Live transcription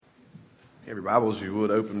Have your Bibles, if you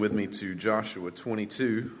would, open with me to Joshua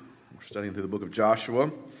 22. We're studying through the book of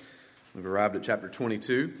Joshua. We've arrived at chapter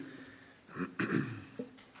 22.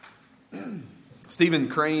 Stephen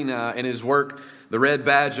Crane, in his work, The Red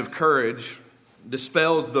Badge of Courage,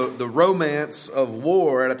 dispels the romance of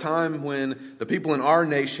war at a time when the people in our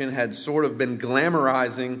nation had sort of been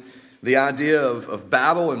glamorizing the idea of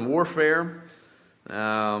battle and warfare.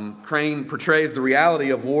 Crane portrays the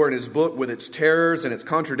reality of war in his book with its terrors and its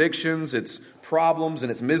contradictions, its problems and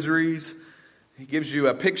its miseries. He gives you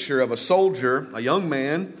a picture of a soldier, a young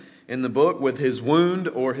man in the book with his wound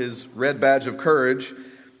or his red badge of courage,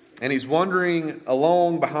 and he's wandering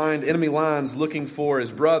along behind enemy lines looking for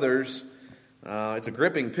his brothers. It's a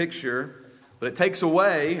gripping picture, but it takes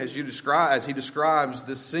away, as he describes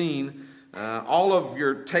this scene, all of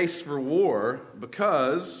your taste for war,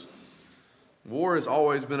 because war has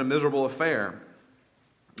always been a miserable affair.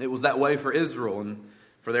 It was that way for Israel and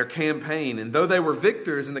for their campaign. And though they were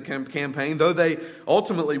victors in the campaign, though they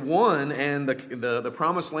ultimately won and the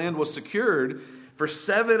promised land was secured, for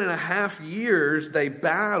 7.5 years they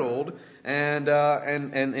battled and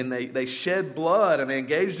they shed blood and they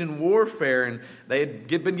engaged in warfare, and they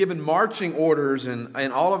had been given marching orders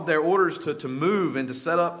and all of their orders to move and to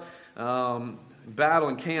set up battle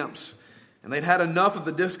and camps. And they'd had enough of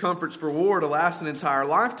the discomforts for war to last an entire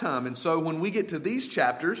lifetime. And so when we get to these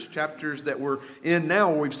chapters that we're in now,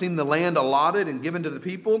 where we've seen the land allotted and given to the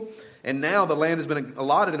people, and now the land has been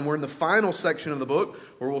allotted, and we're in the final section of the book,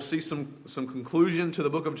 where we'll see some conclusion to the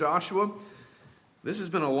book of Joshua. This has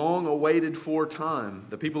been a long-awaited for time.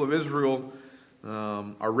 The people of Israel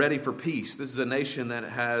are ready for peace. This is a nation that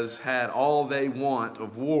has had all they want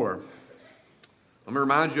of war. Let me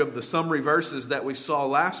remind you of the summary verses that we saw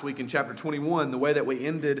last week in chapter 21, the way that we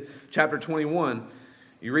ended chapter 21.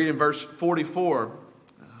 You read in verse 44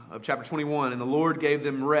 of chapter 21, "And the Lord gave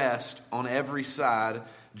them rest on every side,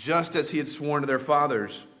 just as he had sworn to their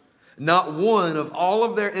fathers. Not one of all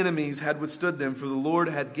of their enemies had withstood them, for the Lord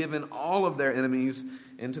had given all of their enemies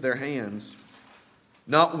into their hands.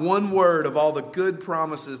 Not one word of all the good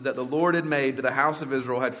promises that the Lord had made to the house of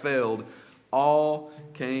Israel had failed. All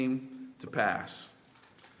came to pass."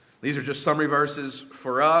 These are just summary verses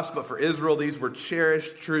for us, but for Israel, these were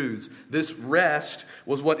cherished truths. This rest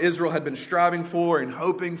was what Israel had been striving for and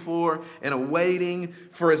hoping for and awaiting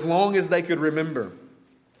for as long as they could remember.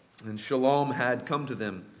 And shalom had come to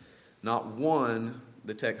them. Not one,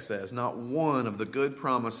 the text says, not one of the good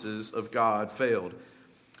promises of God failed.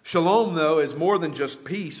 Shalom, though, is more than just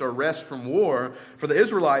peace or rest from war. For the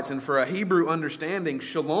Israelites and for a Hebrew understanding,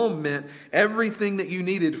 shalom meant everything that you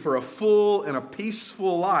needed for a full and a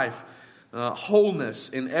peaceful life, wholeness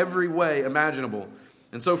in every way imaginable.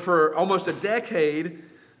 And so for almost a decade,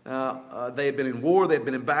 they had been in war, they had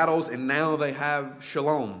been in battles, and now they have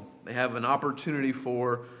shalom. They have an opportunity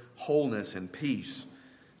for wholeness and peace.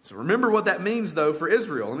 So remember what that means, though, for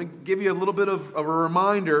Israel. Let me give you a little bit of a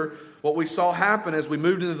reminder what we saw happen as we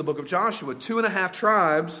moved into the book of Joshua. 2.5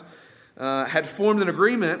 tribes had formed an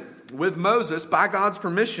agreement with Moses by God's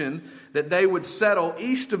permission that they would settle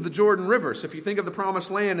east of the Jordan River. So if you think of the promised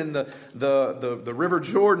land and the river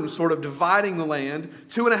Jordan sort of dividing the land,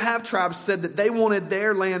 2.5 tribes said that they wanted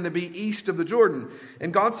their land to be east of the Jordan.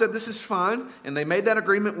 And God said, this is fine. And they made that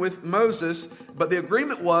agreement with Moses. But the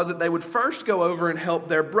agreement was that they would first go over and help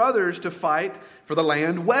their brothers to fight for the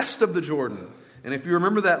land west of the Jordan. And if you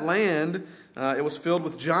remember that land, it was filled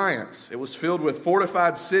with giants. It was filled with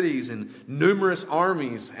fortified cities and numerous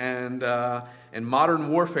armies and modern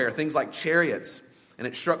warfare, things like chariots. And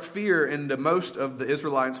it struck fear into most of the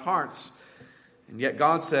Israelites' hearts. And yet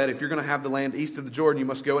God said, if you're going to have the land east of the Jordan, you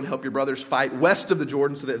must go and help your brothers fight west of the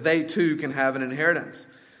Jordan so that they too can have an inheritance.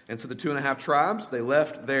 And so the 2.5 tribes, they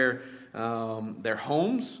left their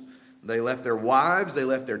homes. They left their wives, they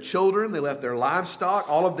left their children, they left their livestock,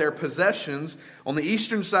 all of their possessions on the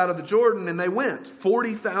eastern side of the Jordan, and they went.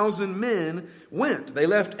 40,000 men went. They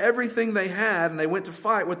left everything they had, and they went to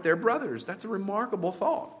fight with their brothers. That's a remarkable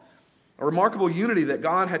thought, a remarkable unity that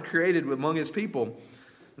God had created among his people.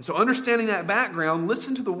 And so understanding that background,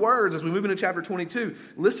 listen to the words as we move into chapter 22.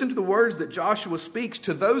 Listen to the words that Joshua speaks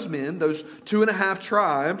to those men, those 2.5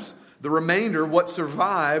 tribes, the remainder, what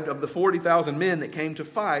survived of the 40,000 men that came to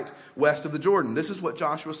fight west of the Jordan. This is what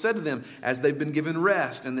Joshua said to them as they've been given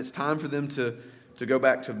rest, and it's time for them to go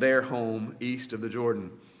back to their home east of the Jordan.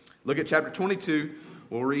 Look at chapter 22.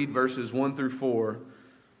 We'll read verses 1 through 4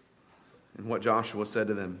 and what Joshua said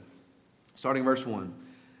to them. Starting verse 1.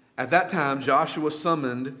 At that time Joshua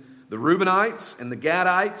summoned the Reubenites and the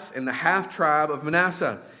Gadites and the half-tribe of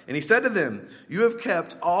Manasseh. And he said to them, you have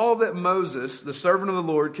kept all that Moses, the servant of the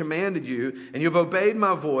Lord, commanded you, and you have obeyed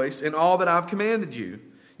my voice in all that I've commanded you.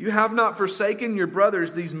 You have not forsaken your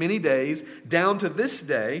brothers these many days, down to this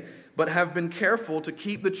day, but have been careful to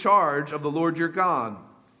keep the charge of the Lord your God.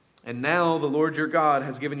 And now the Lord your God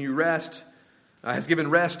has given you rest, has given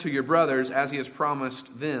rest to your brothers as he has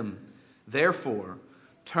promised them. Therefore,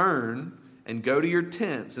 turn and go to your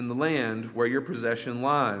tents in the land where your possession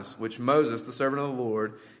lies, which Moses, the servant of the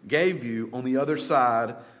Lord, gave you on the other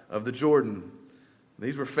side of the Jordan.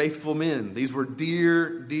 These were faithful men. These were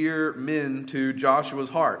dear, dear men to Joshua's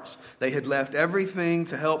hearts. They had left everything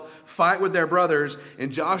to help fight with their brothers,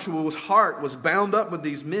 and Joshua's heart was bound up with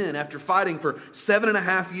these men after fighting for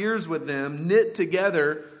 7.5 years with them, knit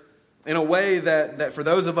together in a way that for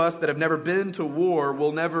those of us that have never been to war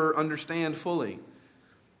will never understand fully.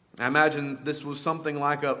 I imagine this was something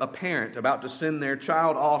like a parent about to send their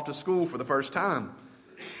child off to school for the first time.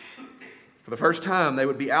 For the first time, they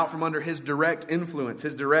would be out from under his direct influence,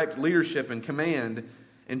 his direct leadership and command.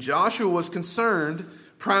 And Joshua was concerned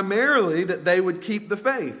primarily that they would keep the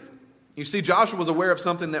faith. You see, Joshua was aware of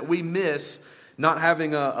something that we miss, not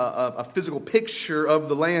having a physical picture of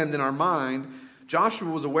the land in our mind.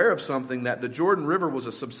 Joshua was aware of something, that the Jordan River was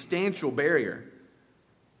a substantial barrier.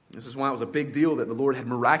 This is why it was a big deal that the Lord had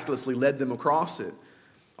miraculously led them across it.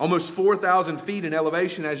 Almost 4,000 feet in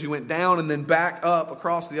elevation as you went down and then back up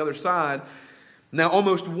across the other side. Now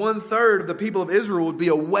almost 1/3 of the people of Israel would be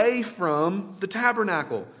away from the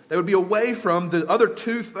tabernacle. They would be away from the other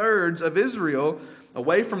 2/3 of Israel,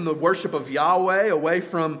 away from the worship of Yahweh, away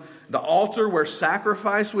from the altar where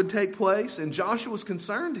sacrifice would take place. And Joshua was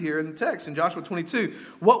concerned here in the text, in Joshua 22.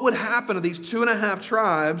 What would happen to these 2.5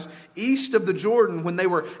 tribes east of the Jordan when they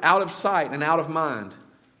were out of sight and out of mind?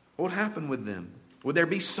 What would happen with them? Would there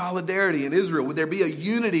be solidarity in Israel? Would there be a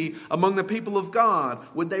unity among the people of God?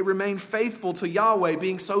 Would they remain faithful to Yahweh,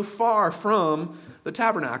 being so far from the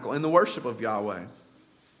tabernacle and the worship of Yahweh?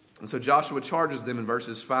 And so Joshua charges them in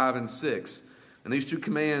verses 5 and 6. And these two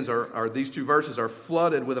commands these two verses are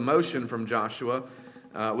flooded with emotion from Joshua.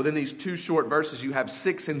 Within these 2 short verses, you have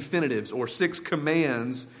 6 infinitives or 6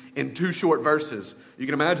 commands in 2 short verses. You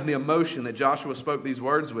can imagine the emotion that Joshua spoke these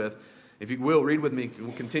words with. If you will, read with me.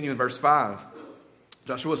 We'll continue in verse 5.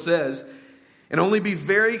 Joshua says, and only be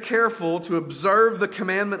very careful to observe the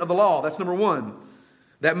commandment of the law. That's number 1.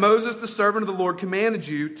 That Moses, the servant of the Lord, commanded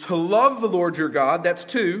you to love the Lord your God. That's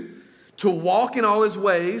 2. To walk in all his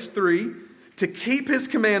ways. 3. To keep his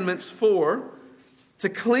commandments. 4. To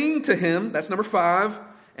cling to him. That's number 5.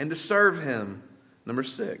 And to serve him. Number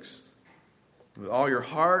 6. With all your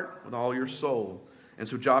heart, with all your soul. And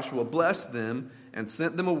so Joshua blessed them and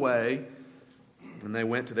sent them away, and they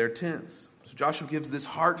went to their tents. So Joshua gives this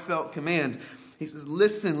heartfelt command. He says,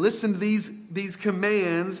 listen to these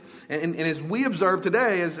commands. And as we observe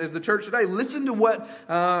today, as the church today, listen to what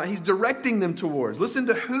he's directing them towards. Listen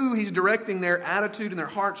to who he's directing their attitude and their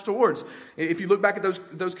hearts towards. If you look back at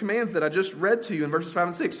those commands that I just read to you in verses 5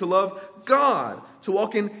 and 6, to love God, to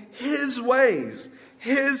walk in his ways,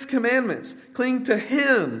 his commandments, cling to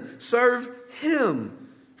him, serve him.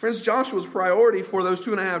 Friends, Joshua's priority for those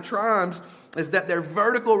 2.5 tribes is that their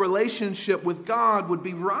vertical relationship with God would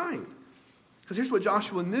be right. Because here's what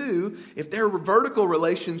Joshua knew. If their vertical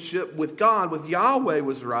relationship with God, with Yahweh,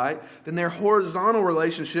 was right, then their horizontal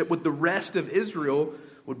relationship with the rest of Israel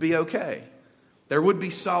would be okay. There would be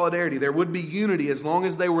solidarity. There would be unity. As long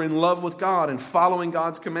as they were in love with God and following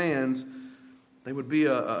God's commands, they would be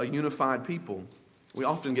a unified people. We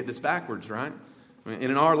often get this backwards, right? And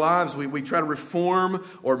in our lives, we try to reform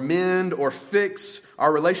or mend or fix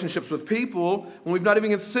our relationships with people when we've not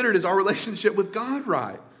even considered, is our relationship with God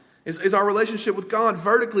right? Is our relationship with God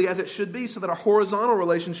vertically as it should be so that our horizontal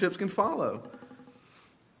relationships can follow?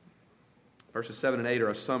 Verses 7 and 8 are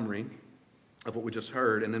a summary of what we just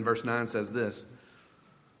heard. And then verse 9 says this.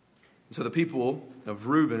 So the people of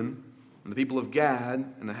Reuben and the people of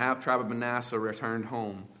Gad and the half-tribe of Manasseh returned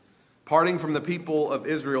home, parting from the people of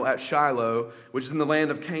Israel at Shiloh, which is in the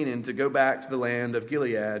land of Canaan, to go back to the land of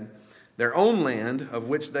Gilead, their own land, of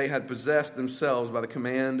which they had possessed themselves by the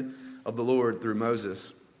command of the Lord through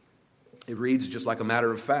Moses. It reads just like a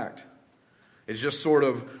matter of fact. It's just sort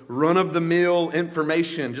of run-of-the-mill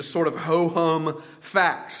information, just sort of ho-hum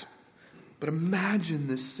facts. But imagine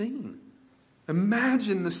this scene.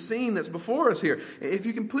 Imagine the scene that's before us here. If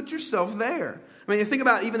you can put yourself there. I mean, think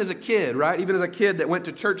about even as a kid, right? Even as a kid that went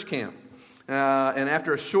to church camp. And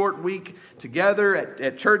after a short week together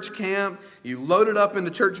at church camp, you loaded up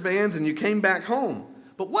into church vans and you came back home.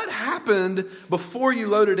 But what happened before you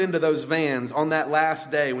loaded into those vans on that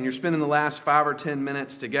last day when you're spending the last 5 or 10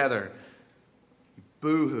 minutes together? You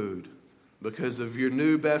boo-hooed because of your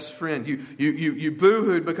new best friend. You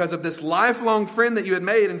boo-hooed because of this lifelong friend that you had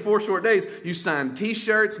made in 4 short days. You signed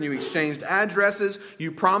T-shirts and you exchanged addresses.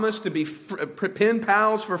 You promised to be pen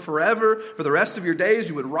pals for forever. For the rest of your days,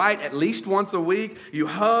 you would write at least once a week. You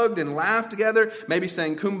hugged and laughed together, maybe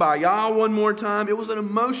sang Kumbaya one more time. It was an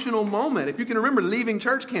emotional moment. If you can remember leaving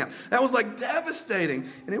church camp, that was like devastating.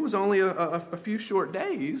 And it was only a few short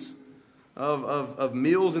days of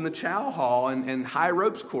meals in the chow hall and high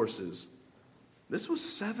ropes courses. This was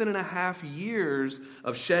 7.5 years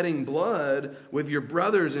of shedding blood with your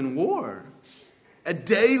brothers in war. A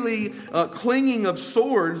daily clinging of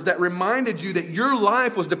swords that reminded you that your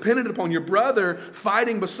life was dependent upon your brother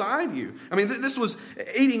fighting beside you. I mean, this was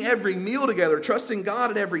eating every meal together, trusting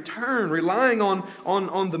God at every turn, relying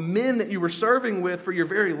on the men that you were serving with for your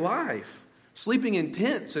very life, sleeping in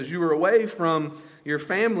tents as you were away from your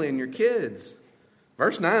family and your kids.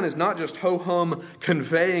 Verse 9 is not just ho-hum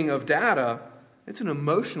conveying of data. It's an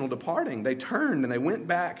emotional departing. They turned and they went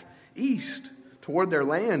back east toward their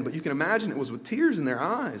land, but you can imagine it was with tears in their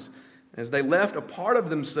eyes as they left a part of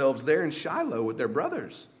themselves there in Shiloh with their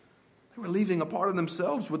brothers. They were leaving a part of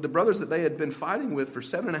themselves with the brothers that they had been fighting with for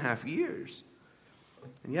 7.5 years.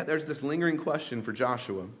 And yet there's this lingering question for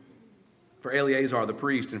Joshua, for Eleazar the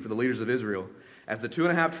priest, and for the leaders of Israel. As the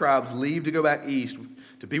 2.5 tribes leave to go back east,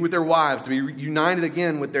 to be with their wives, to be united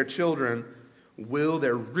again with their children, will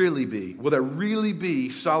there really be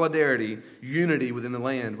solidarity, unity within the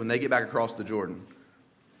land when they get back across the Jordan?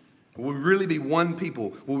 Will we really be one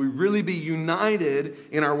people? Will we really be united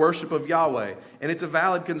in our worship of Yahweh? And it's a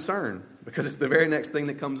valid concern because it's the very next thing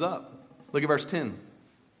that comes up. Look at verse 10.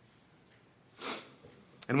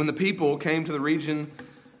 And when the people came to the region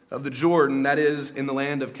of the Jordan, that is, in the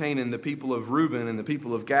land of Canaan, the people of Reuben and the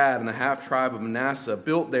people of Gad and the half-tribe of Manasseh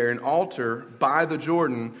built there an altar by the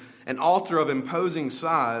Jordan, an altar of imposing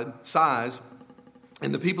size,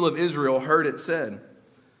 and the people of Israel heard it said,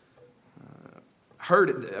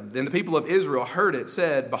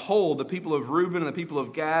 Behold, the people of Reuben and the people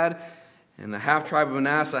of Gad and the half-tribe of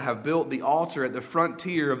Manasseh have built the altar at the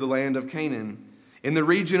frontier of the land of Canaan, in the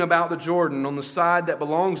region about the Jordan, on the side that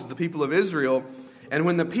belongs to the people of Israel. And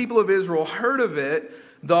when the people of Israel heard of it,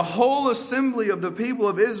 the whole assembly of the people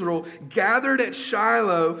of Israel gathered at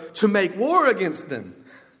Shiloh to make war against them.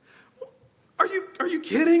 Are you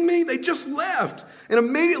kidding me? They just left. And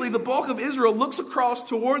immediately the bulk of Israel looks across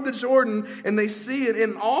toward the Jordan and they see it.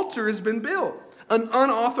 An altar has been built. An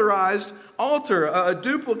unauthorized altar. A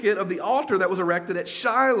duplicate of the altar that was erected at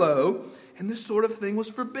Shiloh. And this sort of thing was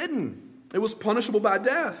forbidden. It was punishable by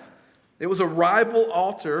death. It was a rival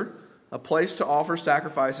altar, a place to offer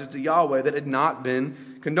sacrifices to Yahweh that had not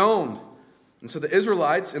been condoned. And so the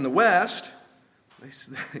Israelites in the west,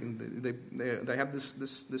 they have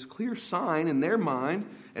this clear sign in their mind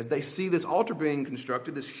as they see this altar being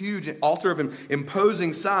constructed, this huge altar of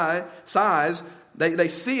imposing size. They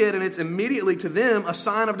see it, and it's immediately to them a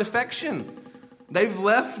sign of defection. They've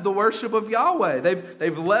left the worship of Yahweh.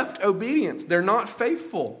 They've left obedience. They're not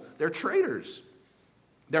faithful. They're traitors.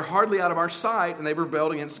 They're hardly out of our sight, and they've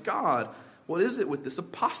rebelled against God. What is it with this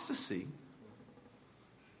apostasy?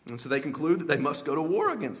 And so they conclude that they must go to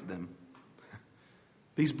war against them.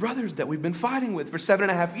 These brothers that we've been fighting with for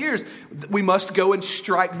 7.5 years, we must go and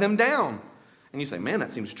strike them down. And you say, man,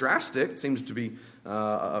 that seems drastic. It seems to be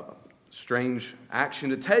a strange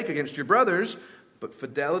action to take against your brothers. But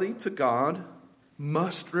fidelity to God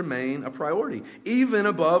must remain a priority, even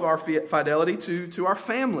above our fidelity to our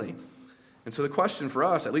family. And so the question for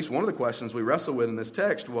us, at least one of the questions we wrestle with in this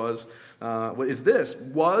text is this.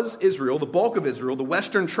 Was Israel, the bulk of Israel, the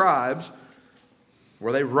western tribes,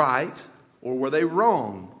 were they right or were they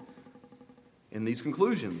wrong in these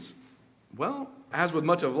conclusions? Well, as with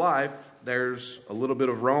much of life, there's a little bit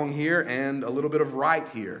of wrong here and a little bit of right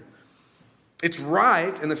here. It's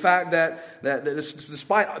right in the fact that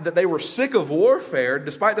despite that they were sick of warfare,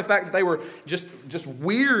 despite the fact that they were just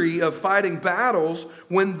weary of fighting battles,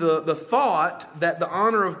 when the thought that the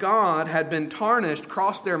honor of God had been tarnished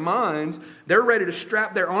crossed their minds, they're ready to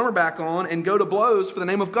strap their armor back on and go to blows for the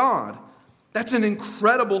name of God. That's an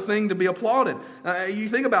incredible thing to be applauded. You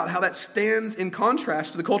think about how that stands in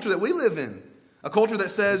contrast to the culture that we live in. A culture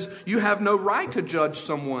that says you have no right to judge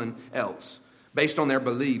someone else based on their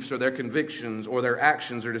beliefs or their convictions or their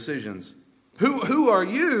actions or decisions. Who are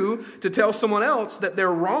you to tell someone else that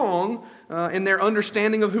they're wrong in their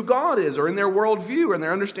understanding of who God is or in their worldview or in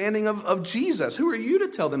their understanding of Jesus? Who are you to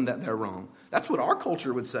tell them that they're wrong? That's what our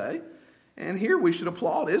culture would say. And here we should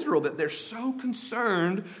applaud Israel that they're so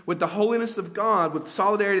concerned with the holiness of God, with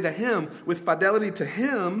solidarity to Him, with fidelity to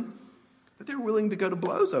Him, that they're willing to go to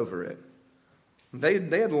blows over it. They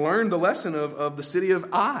had learned the lesson of the city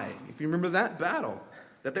of Ai, if you remember that battle,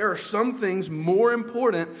 that there are some things more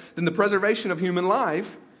important than the preservation of human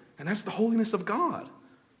life, and that's the holiness of God.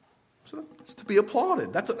 So it's to be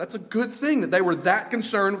applauded. That's a good thing that they were that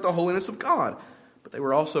concerned with the holiness of God. But they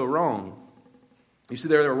were also wrong. You see,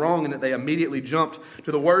 they were wrong in that they immediately jumped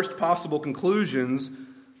to the worst possible conclusions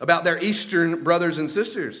about their Eastern brothers and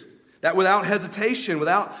sisters. That without hesitation,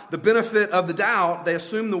 without the benefit of the doubt, they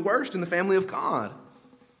assumed the worst in the family of God.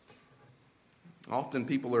 Often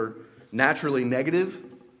people are naturally negative,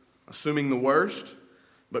 assuming the worst,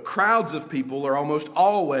 but crowds of people are almost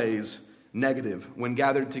always negative when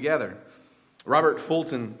gathered together. Robert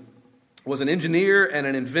Fulton was an engineer and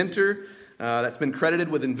an inventor that's been credited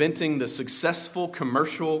with inventing the successful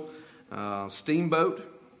commercial steamboat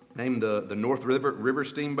named the North River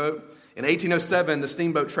Steamboat. In 1807, the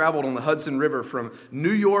steamboat traveled on the Hudson River from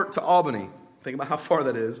New York to Albany. Think about how far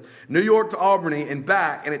that is. New York to Albany and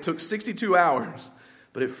back, and it took 62 hours.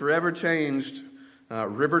 But it forever changed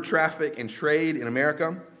river traffic and trade in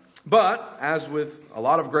America. But, as with a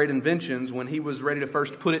lot of great inventions, when he was ready to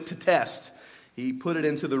first put it to test, he put it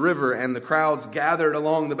into the river, and the crowds gathered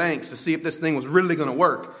along the banks to see if this thing was really going to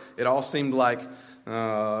work. It all seemed like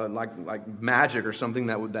magic or something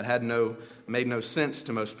that had made no sense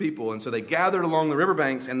to most people. And so they gathered along the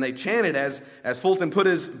riverbanks, and they chanted as Fulton put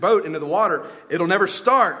his boat into the water, "It'll never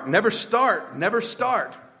start, never start, never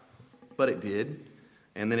start." But it did.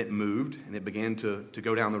 And then it moved, and it began to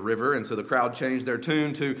go down the river. And so the crowd changed their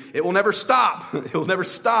tune to, "It will never stop. It will never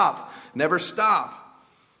stop. Never stop."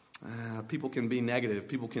 People can be negative.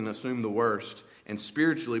 People can assume the worst. And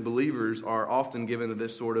spiritually, believers are often given to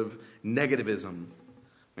this sort of negativism.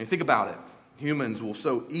 I mean, think about it. Humans will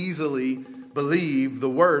so easily believe the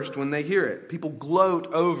worst when they hear it. People gloat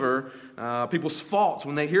over people's faults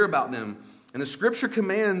when they hear about them. And the Scripture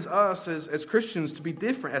commands us as Christians to be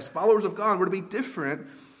different. As followers of God, we're to be different.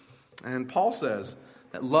 And Paul says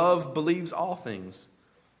that love believes all things.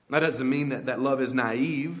 That doesn't mean that love is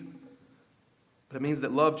naive, but it means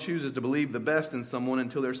that love chooses to believe the best in someone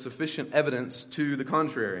until there's sufficient evidence to the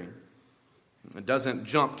contrary. It doesn't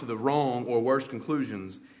jump to the wrong or worst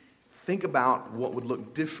conclusions. Think about what would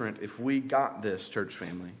look different if we got this, church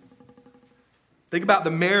family. Think about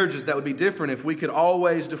the marriages that would be different if we could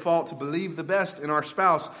always default to believe the best in our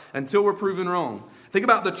spouse until we're proven wrong. Think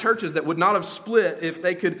about the churches that would not have split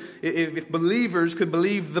if believers could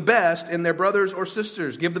believe the best in their brothers or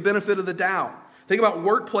sisters, give the benefit of the doubt. Think about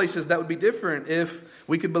workplaces that would be different if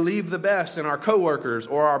we could believe the best in our coworkers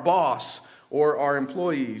or our boss or our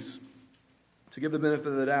employees, to give the benefit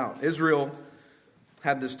of the doubt. Israel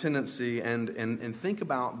had this tendency, and think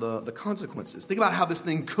about the consequences. Think about how this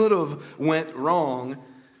thing could have went wrong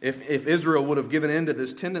if Israel would have given in to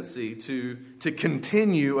this tendency to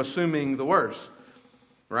continue assuming the worst.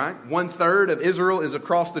 Right? 1/3 of Israel is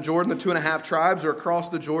across the Jordan. The 2.5 tribes are across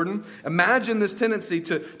the Jordan. Imagine this tendency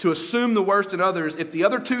to assume the worst in others if the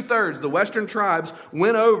other 2/3, the western tribes,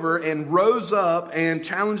 went over and rose up and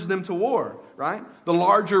challenged them to war. Right? The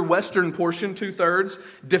larger western portion, 2/3,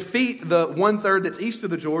 defeat the 1/3 that's east of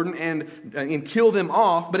the Jordan and kill them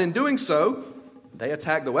off. But in doing so, they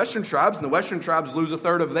attack the western tribes, and the western tribes lose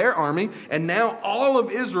 1/3 of their army. And now all of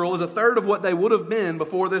Israel is 1/3 of what they would have been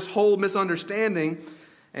before this whole misunderstanding.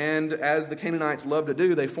 And as the Canaanites love to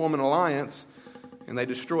do, they form an alliance and they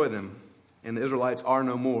destroy them. And the Israelites are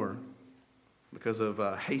no more because of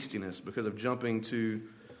hastiness, because of jumping to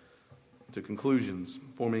conclusions,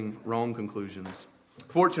 forming wrong conclusions.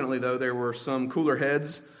 Fortunately, though, there were some cooler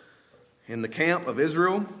heads in the camp of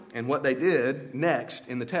Israel, and what they did next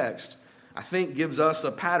in the text, I think, gives us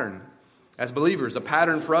a pattern as believers, a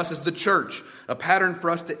pattern for us as the church, a pattern for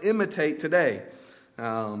us to imitate today.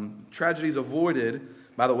 Tragedies avoided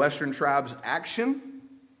by the western tribes' action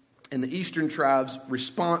and the eastern tribes'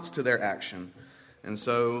 response to their action. And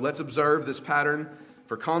so let's observe this pattern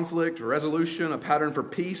for conflict, resolution, a pattern for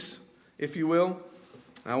peace, if you will.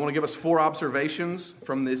 I want to give us 4 observations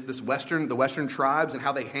from the western tribes and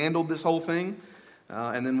how they handled this whole thing.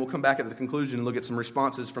 And then we'll come back at the conclusion and look at some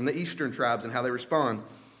responses from the eastern tribes and how they respond.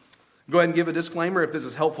 Go ahead and give a disclaimer if this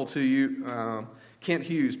is helpful to you.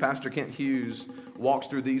 Pastor Kent Hughes, walks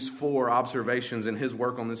through these 4 observations in his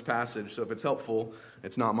work on this passage. So if it's helpful,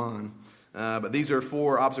 it's not mine. But these are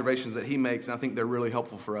 4 observations that he makes, and I think they're really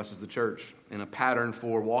helpful for us as the church in a pattern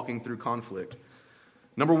for walking through conflict.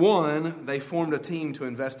 Number 1, they formed a team to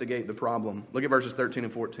investigate the problem. Look at verses 13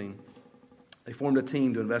 and 14. They formed a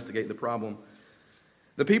team to investigate the problem.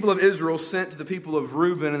 The people of Israel sent to the people of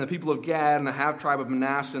Reuben and the people of Gad and the half-tribe of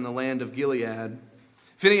Manasseh in the land of Gilead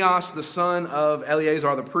Phinehas, the son of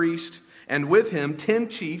Eleazar the priest, and with him 10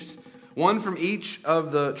 chiefs, one from each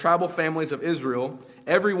of the tribal families of Israel,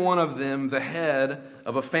 every one of them the head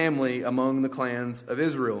of a family among the clans of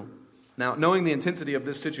Israel. Now, knowing the intensity of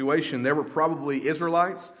this situation, there were probably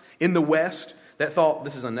Israelites in the west that thought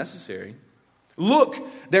this is unnecessary. Look,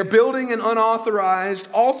 they're building an unauthorized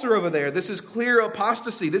altar over there. This is clear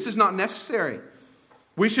apostasy. This is not necessary.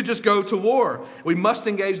 We should just go to war. We must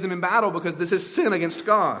engage them in battle because this is sin against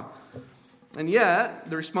God. And yet,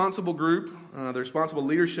 the responsible group, the responsible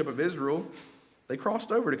leadership of Israel, they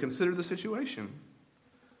crossed over to consider the situation.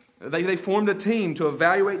 They formed a team to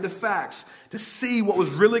evaluate the facts, to see what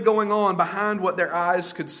was really going on behind what their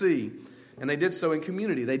eyes could see. And they did so in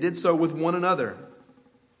community. They did so with one another.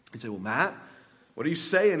 You say, well, Matt, what are you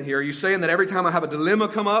saying here? Are you saying that every time I have a dilemma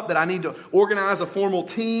come up that I need to organize a formal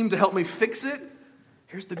team to help me fix it?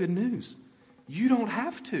 Here's the good news. You don't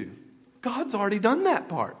have to. God's already done that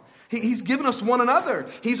part. He's given us one another.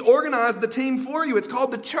 He's organized the team for you. It's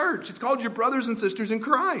called the church. It's called your brothers and sisters in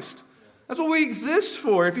Christ. That's what we exist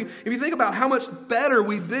for. If you think about how much better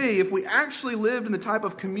we'd be if we actually lived in the type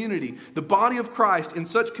of community, the body of Christ, in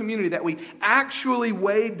such community that we actually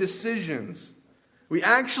weighed decisions. We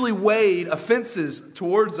actually weighed offenses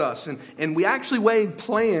towards us, and we actually weighed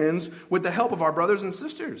plans with the help of our brothers and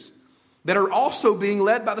sisters that are also being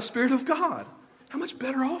led by the Spirit of God. How much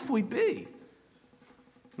better off we'd be.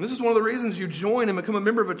 And this is one of the reasons you join and become a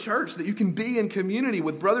member of a church, that you can be in community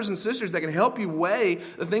with brothers and sisters that can help you weigh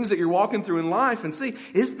the things that you're walking through in life and see,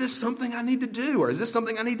 is this something I need to do? Or is this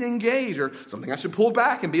something I need to engage? Or something I should pull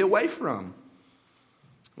back and be away from?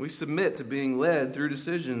 We submit to being led through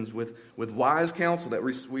decisions with wise counsel that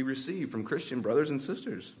we receive from Christian brothers and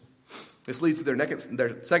sisters. This leads to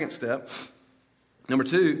their second step. Number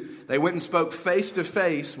 2, they went and spoke face to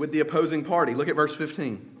face with the opposing party. Look at verse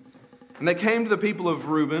 15. And they came to the people of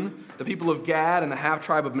Reuben, the people of Gad, and the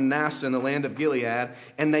half-tribe of Manasseh in the land of Gilead,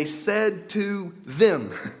 and they said to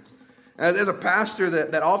them. As a pastor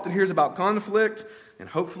that often hears about conflict, and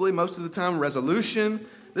hopefully most of the time resolution,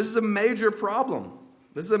 this is a major problem.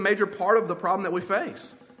 This is a major part of the problem that we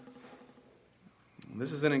face.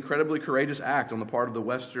 This is an incredibly courageous act on the part of the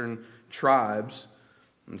Western tribes.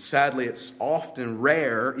 And sadly, it's often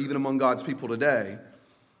rare, even among God's people today,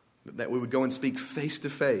 that we would go and speak face to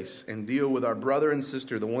face and deal with our brother and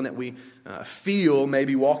sister, the one that we feel may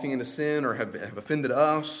be walking into sin or have offended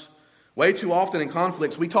us. Way too often in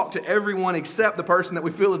conflicts, we talk to everyone except the person that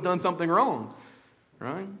we feel has done something wrong,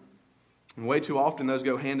 right? And way too often those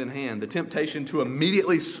go hand in hand. The temptation to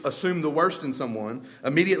immediately assume the worst in someone,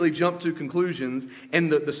 immediately jump to conclusions, and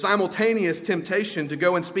the simultaneous temptation to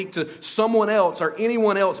go and speak to someone else or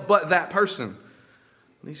anyone else but that person.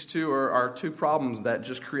 These two are two problems that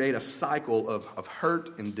just create a cycle of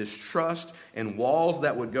hurt and distrust and walls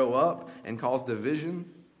that would go up and cause division,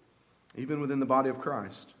 even within the body of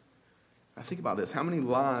Christ. Now think about this. How many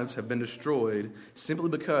lives have been destroyed simply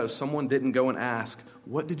because someone didn't go and ask,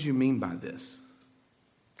 what did you mean by this?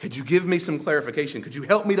 Could you give me some clarification? Could you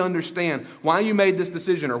help me to understand why you made this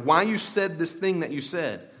decision or why you said this thing that you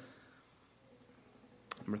said?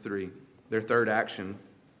 Number 3, their third action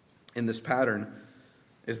in this pattern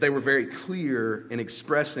is they were very clear in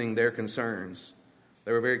expressing their concerns.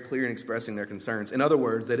 They were very clear in expressing their concerns. In other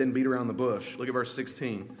words, they didn't beat around the bush. Look at verse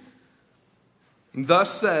 16.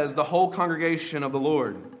 Thus says the whole congregation of the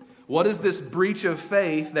Lord, what is this breach of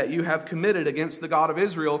faith that you have committed against the God of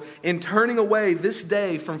Israel in turning away this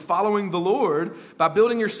day from following the Lord by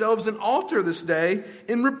building yourselves an altar this day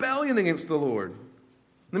in rebellion against the Lord?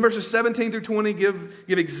 Then verses 17 through 20 give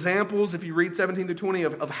examples, if you read 17 through 20,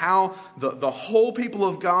 of how the whole people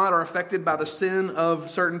of God are affected by the sin of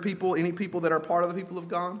certain people, any people that are part of the people of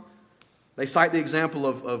God. They cite the example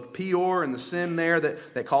of Peor and the sin there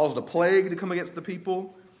that caused a plague to come against the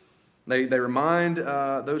people. They remind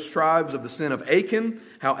those tribes of the sin of Achan,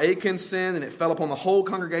 how Achan sinned and it fell upon the whole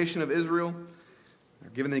congregation of Israel.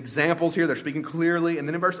 They're giving the examples here. They're speaking clearly. And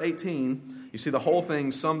then in verse 18, you see the whole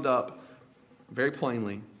thing summed up very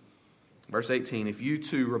plainly. Verse 18, if you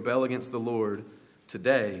too rebel against the Lord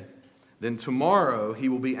today, then tomorrow he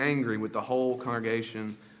will be angry with the whole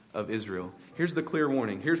congregation of Israel. Here's the clear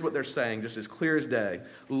warning. Here's what they're saying, just as clear as day.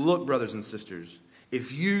 Look, brothers and sisters,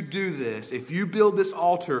 if you do this, if you build this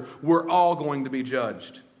altar, we're all going to be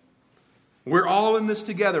judged. We're all in this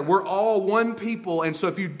together. We're all one people. And so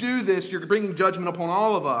if you do this, you're bringing judgment upon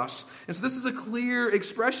all of us. And so this is a clear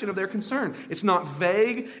expression of their concern. It's not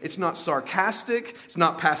vague. It's not sarcastic. It's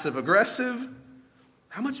not passive aggressive.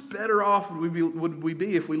 How much better off would we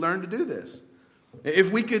be if we learned to do this?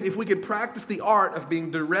 If we could practice the art of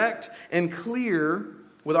being direct and clear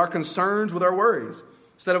with our concerns, with our worries,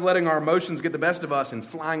 instead of letting our emotions get the best of us and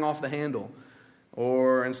flying off the handle,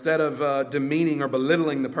 or instead of demeaning or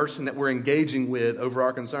belittling the person that we're engaging with over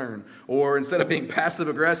our concern, or instead of being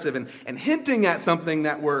passive-aggressive and hinting at something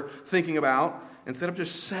that we're thinking about, instead of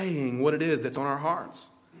just saying what it is that's on our hearts.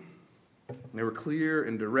 They were clear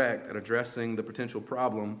and direct at addressing the potential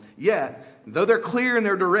problem. Yet, though they're clear and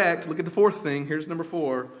they're direct, look at the fourth thing. Here's number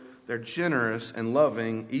 4. They're generous and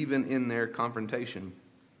loving even in their confrontation.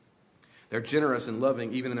 They're generous and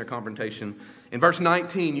loving even in their confrontation. In verse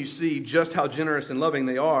 19, you see just how generous and loving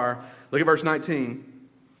they are. Look at verse 19.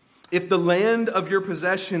 If the land of your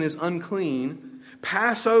possession is unclean,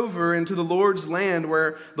 pass over into the Lord's land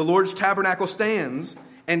where the Lord's tabernacle stands,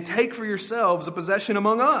 and take for yourselves a possession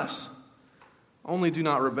among us. Only do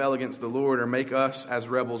not rebel against the Lord or make us as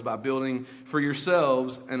rebels by building for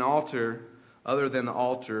yourselves an altar other than the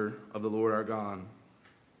altar of the Lord our God.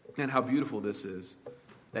 And how beautiful this is.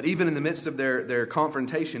 That even in the midst of their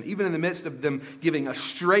confrontation, even in the midst of them giving a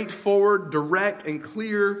straightforward, direct, and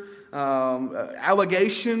clear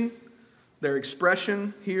allegation, their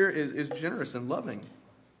expression here is generous and loving.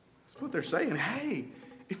 That's what they're saying. Hey,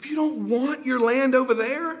 if you don't want your land over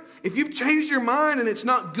there, if you've changed your mind and it's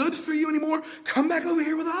not good for you anymore, come back over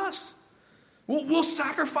here with us. We'll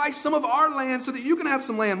sacrifice some of our land so that you can have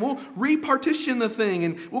some land. We'll repartition the thing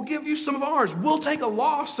and we'll give you some of ours. We'll take a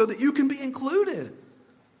loss so that you can be included.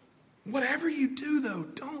 Whatever you do, though,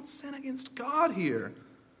 don't sin against God here.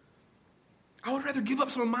 I would rather give up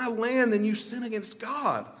some of my land than you sin against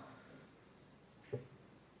God.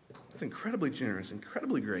 That's incredibly generous,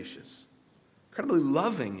 incredibly gracious, incredibly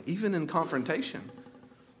loving, even in confrontation.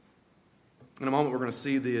 In a moment, we're going to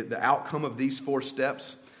see the outcome of these 4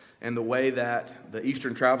 steps and the way that the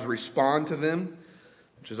eastern tribes respond to them,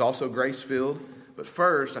 which is also grace-filled. But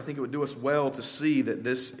first, I think it would do us well to see that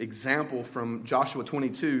this example from Joshua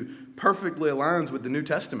 22 perfectly aligns with the New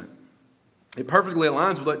Testament. It perfectly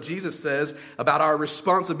aligns with what Jesus says about our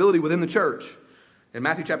responsibility within the church. In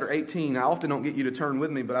Matthew chapter 18, I often don't get you to turn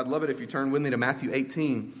with me, but I'd love it if you turn with me to Matthew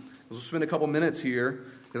 18. We'll spend a couple minutes here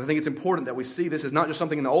because I think it's important that we see this is not just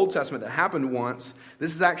something in the Old Testament that happened once.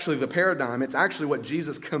 This is actually the paradigm. It's actually what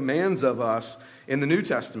Jesus commands of us in the New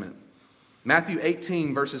Testament. Matthew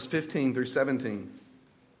 18, verses 15 through 17.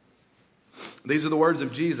 These are the words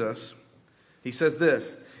of Jesus. He says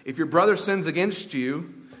this, if your brother sins against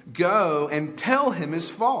you, go and tell him his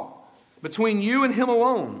fault between you and him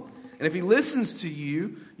alone. And if he listens to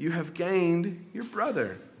you, you have gained your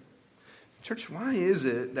brother. Church, why is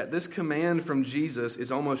it that this command from Jesus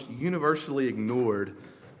is almost universally ignored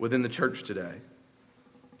within the church today?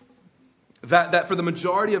 That for the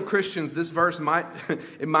majority of Christians, this verse might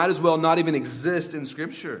as well not even exist in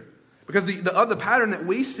Scripture. Because the other pattern that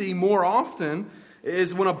we see more often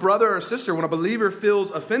is when a brother or sister, when a believer feels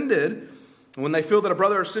offended, when they feel that a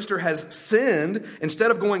brother or sister has sinned, instead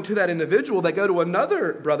of going to that individual, they go to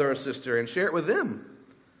another brother or sister and share it with them.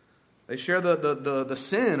 They share the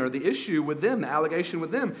sin or the issue with them, the allegation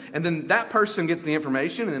with them. And then that person gets the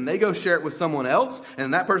information, and then they go share it with someone else,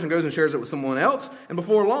 and that person goes and shares it with someone else. And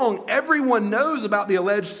before long, everyone knows about the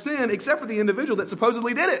alleged sin except for the individual that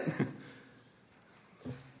supposedly did it.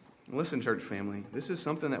 Listen, church family, this is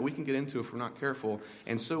something that we can get into if we're not careful.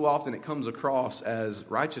 And so often it comes across as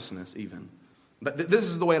righteousness even. But this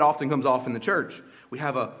is the way it often comes off in the church. We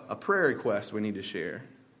have a prayer request we need to share.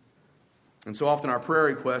 And so often our prayer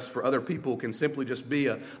requests for other people can simply just be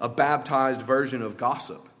a baptized version of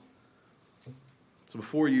gossip. So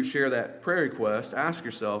before you share that prayer request, ask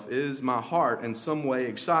yourself, is my heart in some way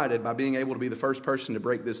excited by being able to be the first person to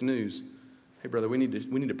break this news? Hey, brother, we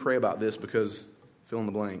need to pray about this because fill in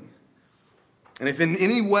the blank. And if in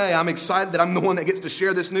any way I'm excited that I'm the one that gets to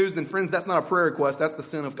share this news, then friends, that's not a prayer request. That's the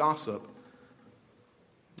sin of gossip.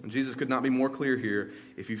 And Jesus could not be more clear here.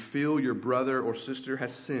 If you feel your brother or sister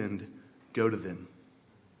has sinned, go to them.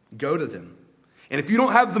 Go to them. And if you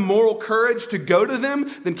don't have the moral courage to go to them,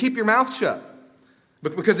 then keep your mouth shut.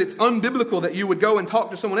 Because it's unbiblical that you would go and talk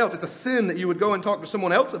to someone else. It's a sin that you would go and talk to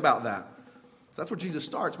someone else about that. So that's where Jesus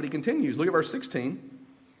starts, but he continues. Look at verse 16.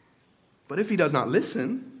 But if he does not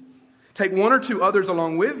listen, take 1 or 2 others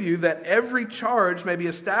along with you, that every charge may be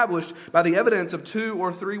established by the evidence of 2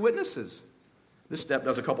 or 3 witnesses. This step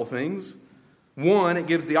does a couple things. 1, it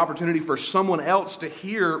gives the opportunity for someone else to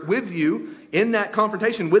hear with you in that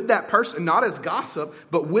confrontation with that person, not as gossip,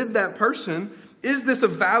 but with that person. Is this a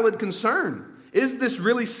valid concern? Is this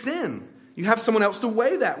really sin? You have someone else to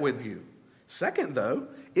weigh that with you. 2nd, though,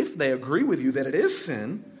 if they agree with you that it is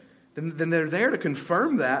sin, then they're there to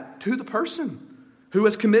confirm that to the person who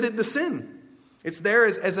has committed the sin. It's there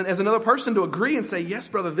as another person to agree and say, yes,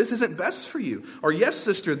 brother, this isn't best for you. Or yes,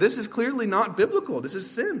 sister, this is clearly not biblical. This is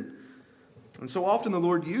sin. And so often the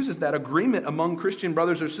Lord uses that agreement among Christian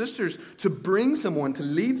brothers or sisters to bring someone, to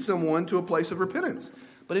lead someone to a place of repentance.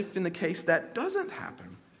 But if in the case that doesn't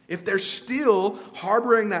happen, if they're still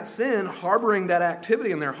harboring that sin, harboring that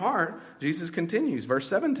activity in their heart, Jesus continues, verse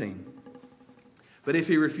 17. But if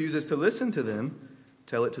he refuses to listen to them,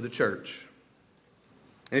 tell it to the church.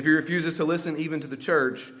 And if he refuses to listen even to the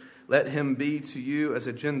church, let him be to you as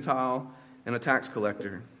a Gentile and a tax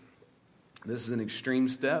collector. This is an extreme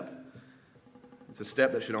step. It's a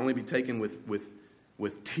step that should only be taken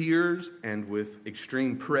with tears and with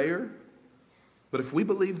extreme prayer. But if we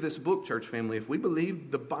believe this book, church family, if we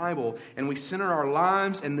believe the Bible and we center our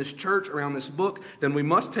lives and this church around this book, then we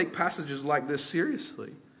must take passages like this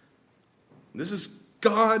seriously. This is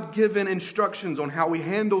God-given instructions on how we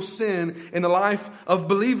handle sin in the life of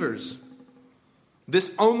believers.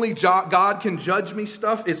 This only God can judge me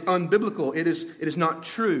stuff is unbiblical. It is not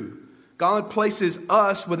true. God places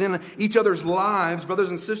us within each other's lives, brothers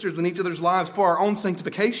and sisters, within each other's lives for our own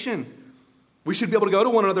sanctification. We should be able to go to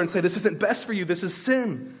one another and say, this isn't best for you, this is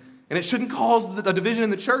sin. And it shouldn't cause a division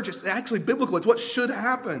in the church. It's actually biblical. It's what should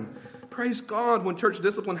happen. Praise God when church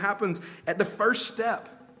discipline happens at the first step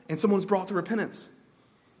and someone's brought to repentance.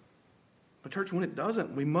 But church, when it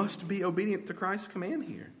doesn't, we must be obedient to Christ's command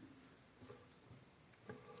here.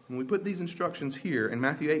 When we put these instructions here in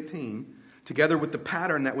Matthew 18, together with the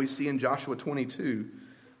pattern that we see in Joshua 22,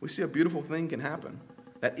 we see a beautiful thing can happen.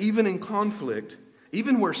 That even in conflict,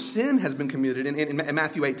 even where sin has been committed in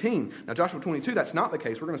Matthew 18. Now Joshua 22, that's not the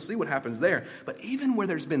case. We're going to see what happens there. But even where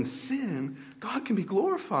there's been sin, God can be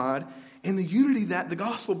glorified in the unity that the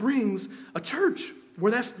gospel brings a church. Where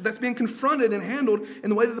that's being confronted and handled in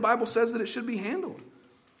the way that the Bible says that it should be handled.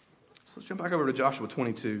 So let's jump back over to Joshua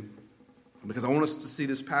 22. Because I want us to see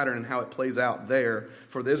this pattern and how it plays out there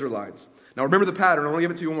for the Israelites. Now remember the pattern. I want to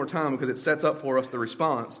give it to you one more time because it sets up for us the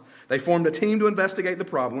response. They formed a team to investigate the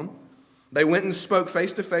problem. They went and spoke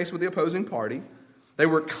face to face with the opposing party. They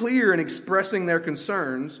were clear in expressing their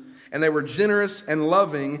concerns. And they were generous and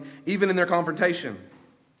loving even in their confrontation.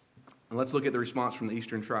 And let's look at the response from the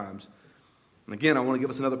eastern tribes. And again, I want to give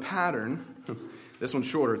us another pattern. This one's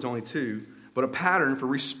shorter, it's only 2. But a pattern for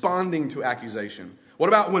responding to accusation. What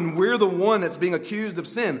about when we're the one that's being accused of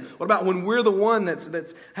sin? What about when we're the one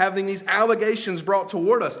that's having these allegations brought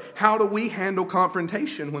toward us? How do we handle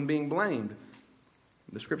confrontation when being blamed?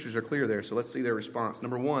 The scriptures are clear there, so let's see their response.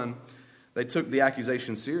 Number 1, they took the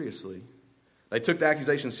accusation seriously. They took the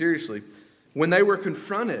accusation seriously. When they were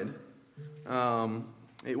confronted,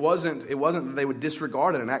 it wasn't that they would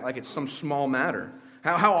disregard it and act like it's some small matter.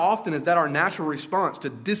 How often is that our natural response, to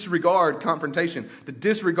disregard confrontation, to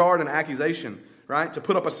disregard an accusation, right? To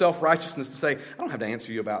put up a self-righteousness to say, I don't have to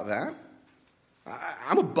answer you about that.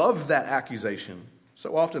 I'm above that accusation.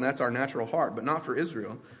 So often that's our natural heart, but not for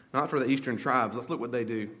Israel, not for the eastern tribes. Let's look what they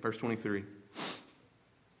do. Verse 23.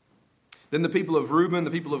 Then the people of Reuben,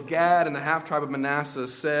 the people of Gad, and the half-tribe of Manasseh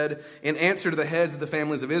said, in answer to the heads of the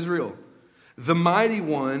families of Israel, the mighty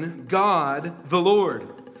one, God, the Lord.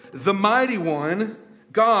 The mighty one,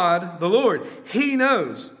 God, the Lord. He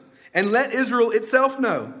knows. And let Israel itself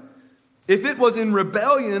know. If it was in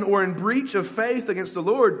rebellion or in breach of faith against the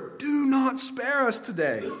Lord, do not spare us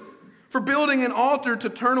today for building an altar to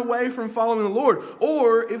turn away from following the Lord.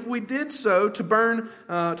 Or if we did so to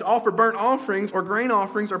offer burnt offerings or grain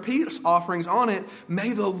offerings or peace offerings on it,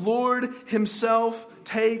 may the Lord himself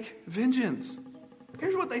take vengeance.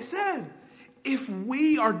 Here's what they said. If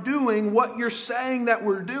we are doing what you're saying that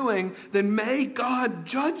we're doing, then may God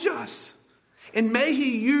judge us. And may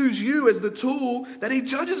he use you as the tool that he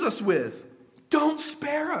judges us with. Don't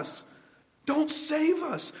spare us. Don't save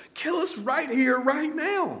us. Kill us right here, right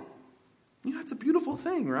now. You know, it's a beautiful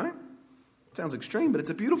thing, right? It sounds extreme, but it's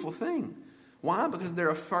a beautiful thing. Why? Because they're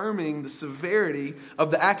affirming the severity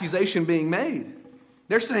of the accusation being made.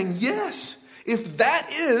 They're saying, yes, if that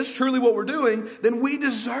is truly what we're doing, then we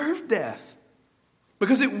deserve death.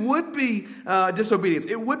 Because it would be disobedience.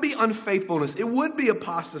 It would be unfaithfulness. It would be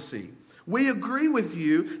apostasy. We agree with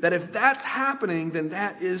you that if that's happening, then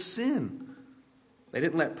that is sin. They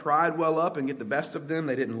didn't let pride well up and get the best of them.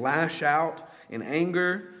 They didn't lash out in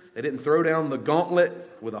anger. They didn't throw down the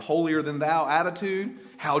gauntlet with a holier-than-thou attitude.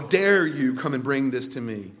 How dare you come and bring this to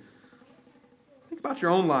me? Think about your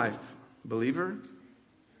own life, believer.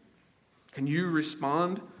 Can you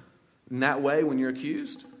respond in that way when you're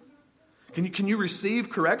accused? Can you receive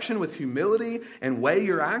correction with humility and weigh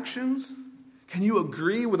your actions? Can you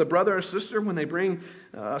agree with a brother or sister when they bring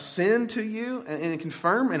sin to you and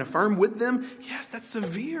confirm and affirm with them? Yes, that's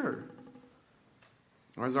severe.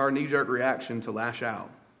 Or is our knee-jerk reaction to lash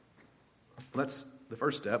out? That's the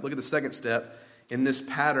first step. Look at the second step in this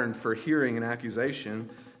pattern for hearing an accusation.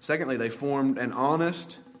 Secondly, they formed an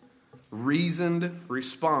honest, reasoned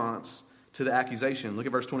response to the accusation. Look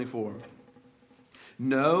at verse 24.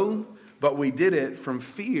 No, but we did it from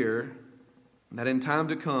fear that in time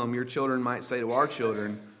to come your children might say to our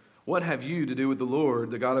children, what have you to do with the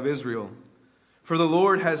Lord, the God of Israel? For the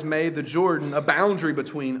Lord has made the Jordan a boundary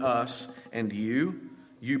between us and you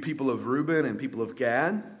people of Reuben and people of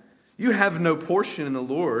Gad. You have no portion in the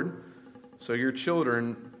Lord, so your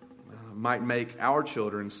children might make our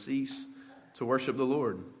children cease to worship the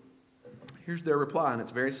Lord. Here's their reply, and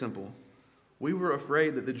it's very simple. We were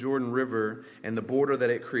afraid that the Jordan River and the border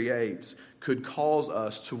that it creates could cause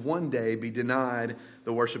us to one day be denied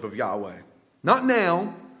the worship of Yahweh. Not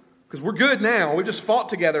now, because we're good now. We just fought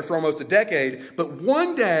together for almost a decade. But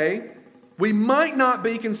one day, we might not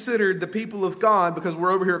be considered the people of God because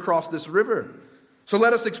we're over here across this river. So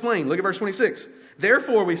let us explain. Look at verse 26.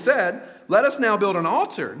 Therefore we said, let us now build an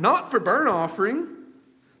altar, not for burnt offering,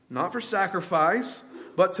 not for sacrifice,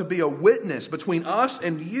 but to be a witness between us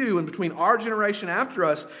and you and between our generation after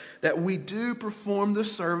us, that we do perform the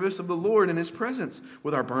service of the Lord in His presence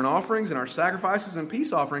with our burnt offerings and our sacrifices and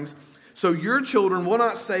peace offerings. So your children will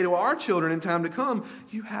not say to our children in time to come,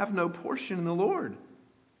 you have no portion in the Lord.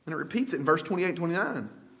 And it repeats it in verse 28 and 29.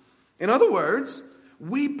 In other words,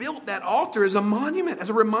 we built that altar as a monument, as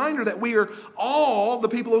a reminder that we are all the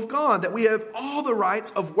people of God, that we have all the rights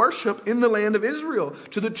of worship in the land of Israel,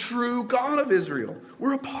 to the true God of Israel.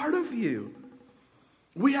 We're a part of you.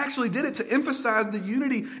 We actually did it to emphasize the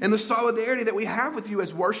unity and the solidarity that we have with you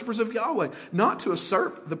as worshipers of Yahweh, not to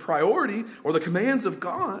usurp the priority or the commands of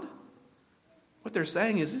God. What they're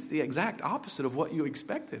saying is it's the exact opposite of what you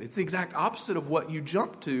expected. It's the exact opposite of what you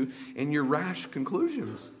jumped to in your rash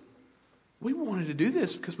conclusions. We wanted to do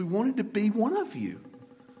this because we wanted to be one of you.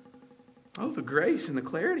 Oh, the grace and the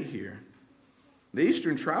clarity here. The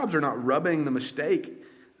eastern tribes are not rubbing the mistake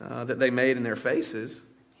that they made in their faces.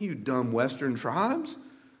 You dumb western tribes.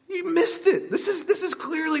 You missed it. This is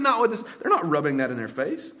clearly not what this... They're not rubbing that in their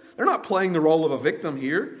face. They're not playing the role of a victim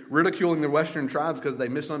here, ridiculing the western tribes because they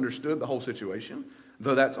misunderstood the whole situation,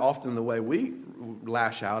 though that's often the way we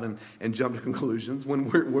lash out and jump to conclusions. When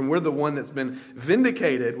we're the one that's been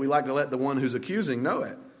vindicated, we like to let the one who's accusing know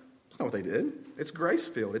it. That's not what they did. It's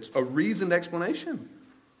grace-filled. It's a reasoned explanation.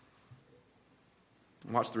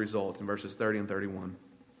 Watch the result in verses 30 and 31.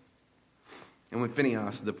 And when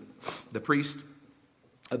Phinehas, the priest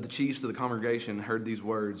of the chiefs of the congregation, heard these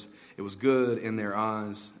words, it was good in their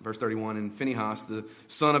eyes. Verse 31, and Phinehas, the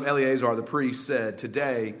son of Eleazar the priest, said,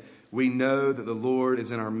 today we know that the Lord is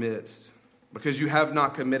in our midst, because you have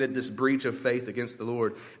not committed this breach of faith against the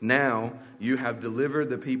Lord. Now you have delivered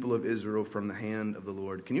the people of Israel from the hand of the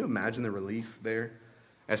Lord. Can you imagine the relief there?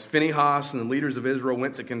 As Phinehas and the leaders of Israel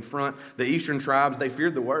went to confront the eastern tribes, they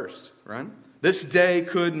feared the worst, right? This day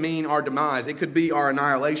could mean our demise. It could be our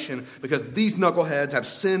annihilation because these knuckleheads have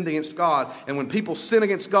sinned against God. And when people sin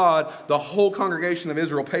against God, the whole congregation of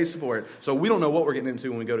Israel pays for it. So we don't know what we're getting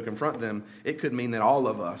into when we go to confront them. It could mean that all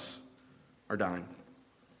of us are dying.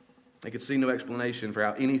 They could see no explanation for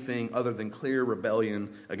how anything other than clear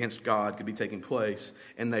rebellion against God could be taking place.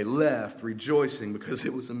 And they left rejoicing because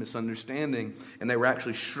it was a misunderstanding. And they were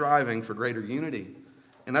actually striving for greater unity.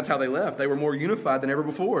 And that's how they left. They were more unified than ever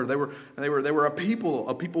before. They were a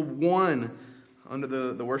people one under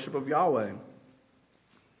the worship of Yahweh.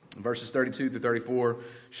 Verses 32 through 34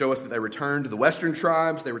 show us that they returned to the western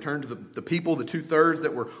tribes. They returned to the people, the 2/3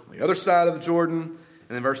 that were on the other side of the Jordan.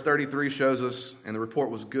 And then verse 33 shows us, and the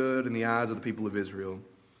report was good in the eyes of the people of Israel.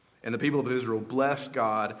 And the people of Israel blessed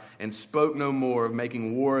God and spoke no more of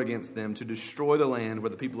making war against them to destroy the land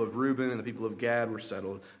where the people of Reuben and the people of Gad were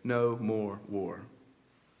settled. No more war.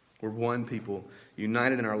 We're one people,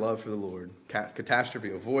 united in our love for the Lord.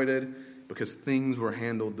 Catastrophe avoided because things were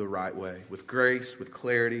handled the right way, with grace, with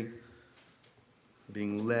clarity,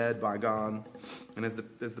 being led by God. And as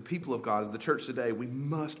the people of God, as the church today, we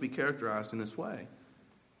must be characterized in this way.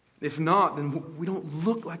 If not, then we don't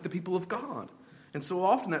look like the people of God. And so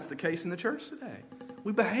often that's the case in the church today.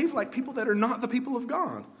 We behave like people that are not the people of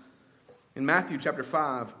God. In Matthew chapter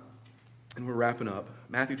 5, and we're wrapping up.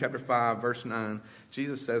 Matthew chapter 5, verse 9,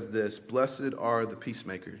 Jesus says this, blessed are the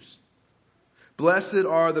peacemakers. Blessed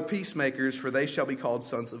are the peacemakers, for they shall be called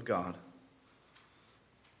sons of God.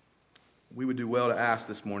 We would do well to ask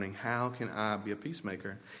this morning, how can I be a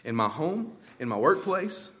peacemaker? In my home, in my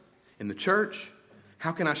workplace, in the church,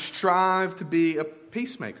 how can I strive to be a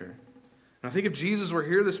peacemaker? And I think if Jesus were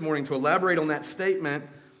here this morning to elaborate on that statement,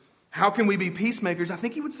 how can we be peacemakers? I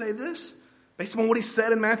think he would say this. Based on what he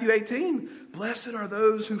said in Matthew 18. Blessed are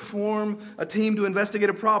those who form a team to investigate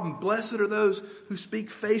a problem. Blessed are those who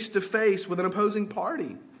speak face to face with an opposing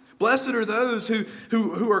party. Blessed are those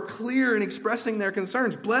who are clear in expressing their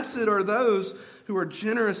concerns. Blessed are those who are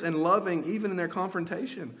generous and loving even in their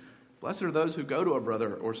confrontation. Blessed are those who go to a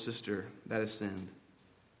brother or sister that has sinned.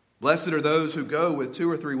 Blessed are those who go with 2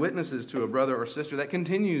 or 3 witnesses to a brother or sister that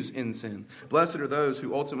continues in sin. Blessed are those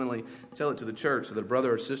who ultimately tell it to the church so that a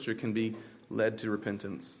brother or sister can be led to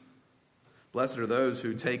repentance. Blessed are those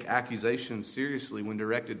who take accusations seriously when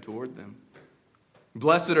directed toward them.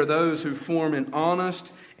 Blessed are those who form an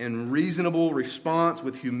honest and reasonable response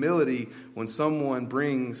with humility when someone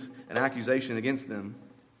brings an accusation against them.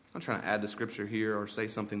 I'm not trying to add to Scripture here or say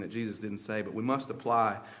something that Jesus didn't say, but we must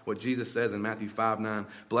apply what Jesus says in Matthew 5:9.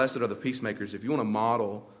 Blessed are the peacemakers. If you want to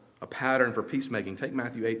model a pattern for peacemaking, take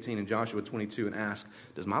Matthew 18 and Joshua 22 and ask,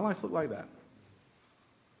 does my life look like that?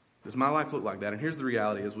 Does my life look like that? And here's the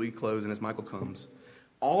reality as we close and as Michael comes.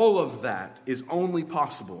 All of that is only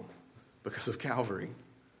possible because of Calvary.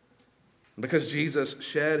 Because Jesus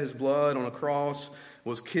shed his blood on a cross,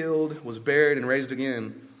 was killed, was buried, and raised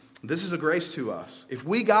again. This is a grace to us. If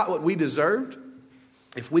we got what we deserved,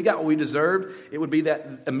 it would be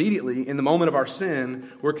that immediately, in the moment of our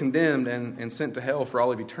sin, we're condemned and sent to hell for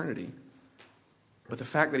all of eternity. But the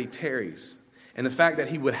fact that he tarries, and the fact that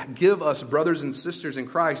he would give us brothers and sisters in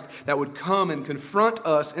Christ that would come and confront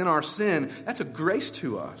us in our sin, that's a grace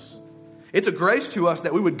to us. It's a grace to us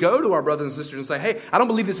that we would go to our brothers and sisters and say, hey, I don't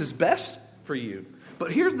believe this is best for you.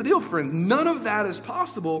 But here's the deal, friends. None of that is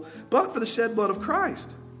possible but for the shed blood of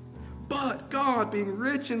Christ. But God, being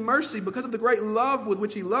rich in mercy, because of the great love with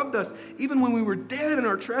which he loved us, even when we were dead in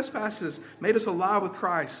our trespasses, made us alive with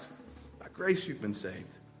Christ. By grace you've been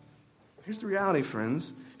saved. Here's the reality,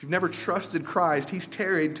 friends. If you've never trusted Christ, he's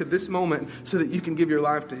tarried to this moment so that you can give your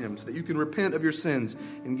life to him, so that you can repent of your sins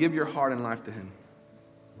and give your heart and life to him.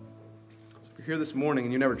 So if you're here this morning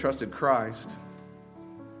and you never trusted Christ,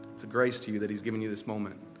 it's a grace to you that he's given you this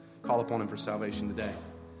moment. Call upon him for salvation today.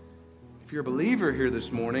 If you're a believer here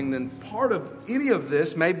this morning, then part of any of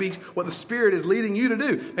this may be what the Spirit is leading you to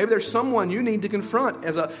do. Maybe there's someone you need to confront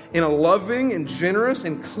in a loving and generous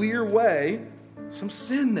and clear way, some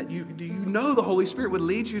sin that you know the Holy Spirit would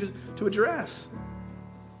lead you to address.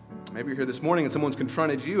 Maybe you're here this morning and someone's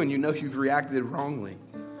confronted you and you know you've reacted wrongly.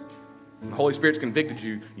 The Holy Spirit's convicted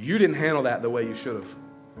you. You didn't handle that the way you should have.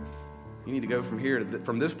 You need to go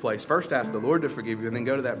from this place. First ask the Lord to forgive you, and then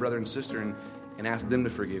go to that brother and sister and ask them to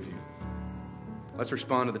forgive you. Let's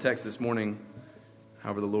respond to the text this morning,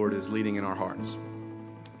 however the Lord is leading in our hearts.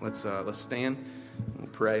 Let's stand, we'll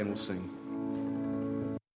pray, and we'll sing.